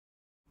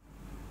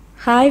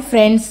Hi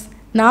friends,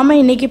 நாம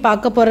இன்னைக்கு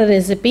பார்க்க போற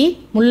ரெசிபி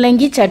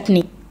முள்ளங்கி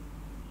சட்னி.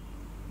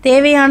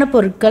 தேவையான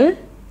பொருட்கள்: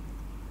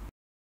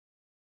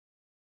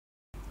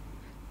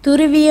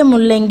 துருவிய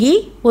முள்ளங்கி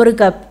 1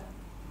 கப்,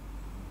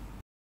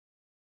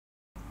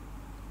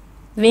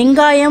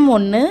 வெங்காயம்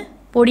 1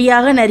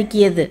 பொடியாக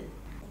நறுக்கியது,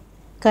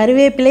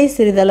 கறிவேப்பிலை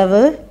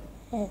சிறிதளவு,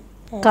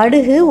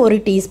 கடுகு 1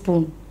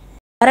 டீஸ்பூன்,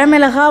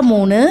 வரமிளகாய்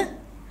 3,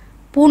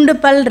 பூண்டு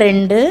பல்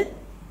 2,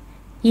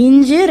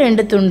 இஞ்சி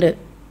 2 துண்டு,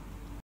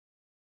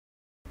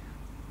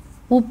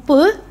 உப்பு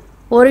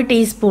 1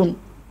 டீஸ்பூன்,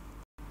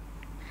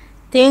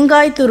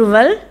 தேங்காய்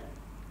துருவல்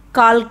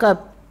 1/4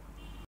 cup,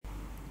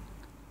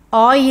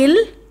 oil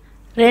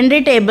 2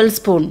 table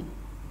spoon.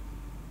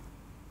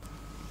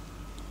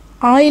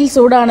 Oil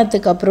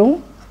சூடானதுக்கு அப்புறம்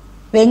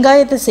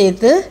வெங்காயத்தை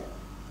சேர்த்து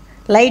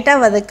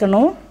லைட்டாக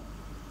வதக்கணும்.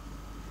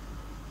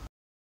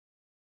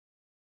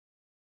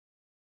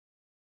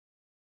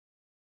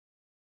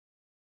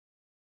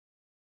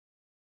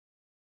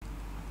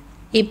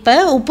 இப்போ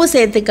உப்பு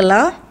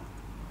சேர்த்துக்கலாம்.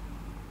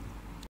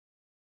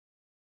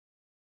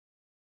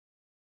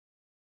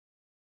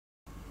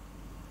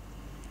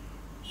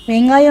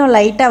 வெங்காயம்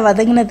லைட்டாக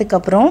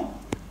வதங்கினதுக்கப்புறம்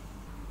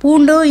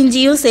பூண்டும்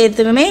இஞ்சியும்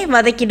சேர்த்துமே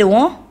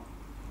வதக்கிடுவோம்.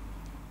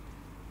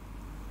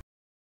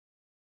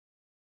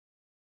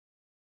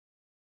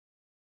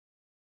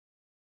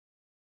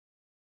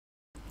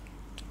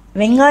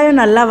 வெங்காயம்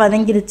நல்லா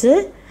வதங்கிருச்சு.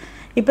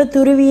 இப்போ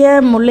துருவிய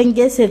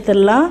முள்ளங்கியை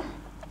சேர்த்துடலாம்.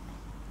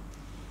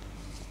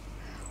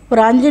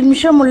 ஒரு 5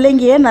 நிமிஷம்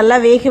முள்ளங்கியை நல்லா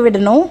வேக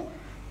விடணும்.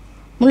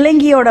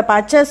 முள்ளங்கியோட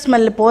பச்சை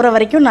ஸ்மெல் போகிற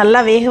வரைக்கும்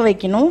நல்லா வேக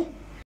வைக்கணும்.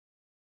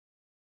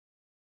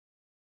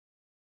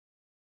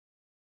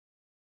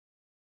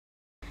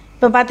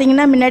 இப்போ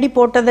பார்த்தீங்கன்னா முன்னாடி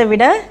போட்டதை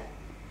விட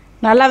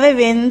நல்லாவே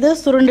வெந்து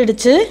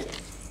சுருண்டுடுச்சு.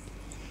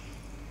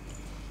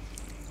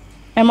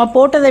 நம்ம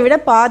போட்டதை விட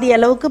பாதி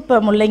அளவுக்கு இப்போ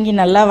முள்ளங்கி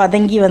நல்லா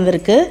வதங்கி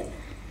வந்திருக்கு.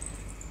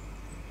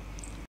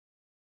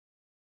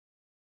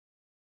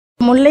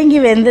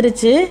 முள்ளங்கி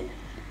வெந்துருச்சு.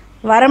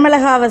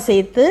 வரமிளகாவை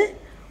சேர்த்து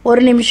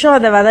 1 நிமிஷம்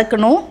அதை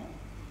வதக்கணும்.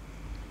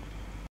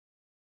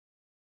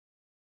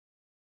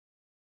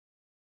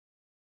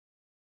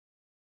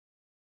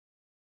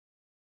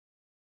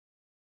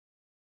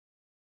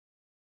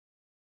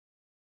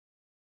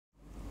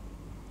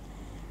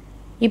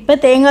 இப்போ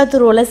தேங்காய்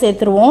துருவலை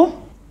சேர்த்துருவோம்.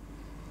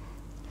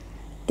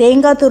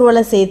 தேங்காய்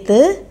துருவலை சேர்த்து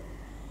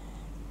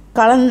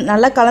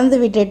நல்லா கலந்து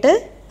விட்டுட்டு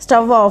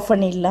ஸ்டவ் ஆஃப்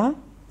பண்ணிடலாம்.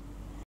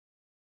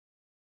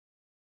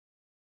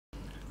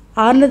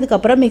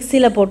 ஆறுனதுக்கப்புறம்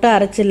மிக்சியில் போட்டு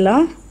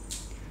அரைச்சிடலாம்.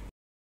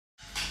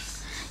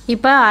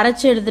 இப்போ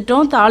அரைச்சி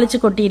எடுத்துட்டோம். தாளித்து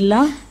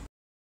கொட்டிடலாம்.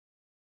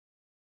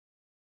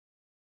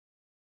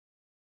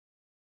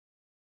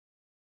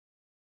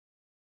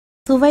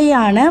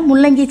 சுவையான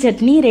முள்ளங்கி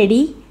சட்னி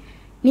ரெடி.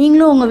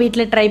 நீங்களும் உங்கள்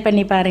வீட்டில் ட்ரை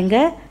பண்ணி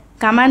பாருங்கள்.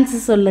 கமெண்ட்ஸ்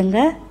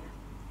சொல்லுங்கள்.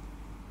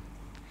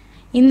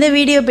 இந்த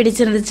வீடியோ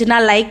பிடிச்சிருந்துச்சுன்னா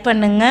லைக்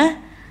பண்ணுங்கள்.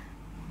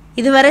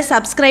 இதுவரை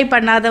சப்ஸ்கிரைப்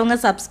பண்ணாதவங்க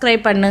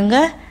சப்ஸ்கிரைப்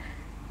பண்ணுங்கள்.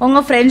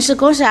 உங்கள்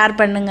ஃப்ரெண்ட்ஸுக்கும் ஷேர்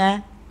பண்ணுங்கள்.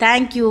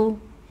 தேங்க்யூ.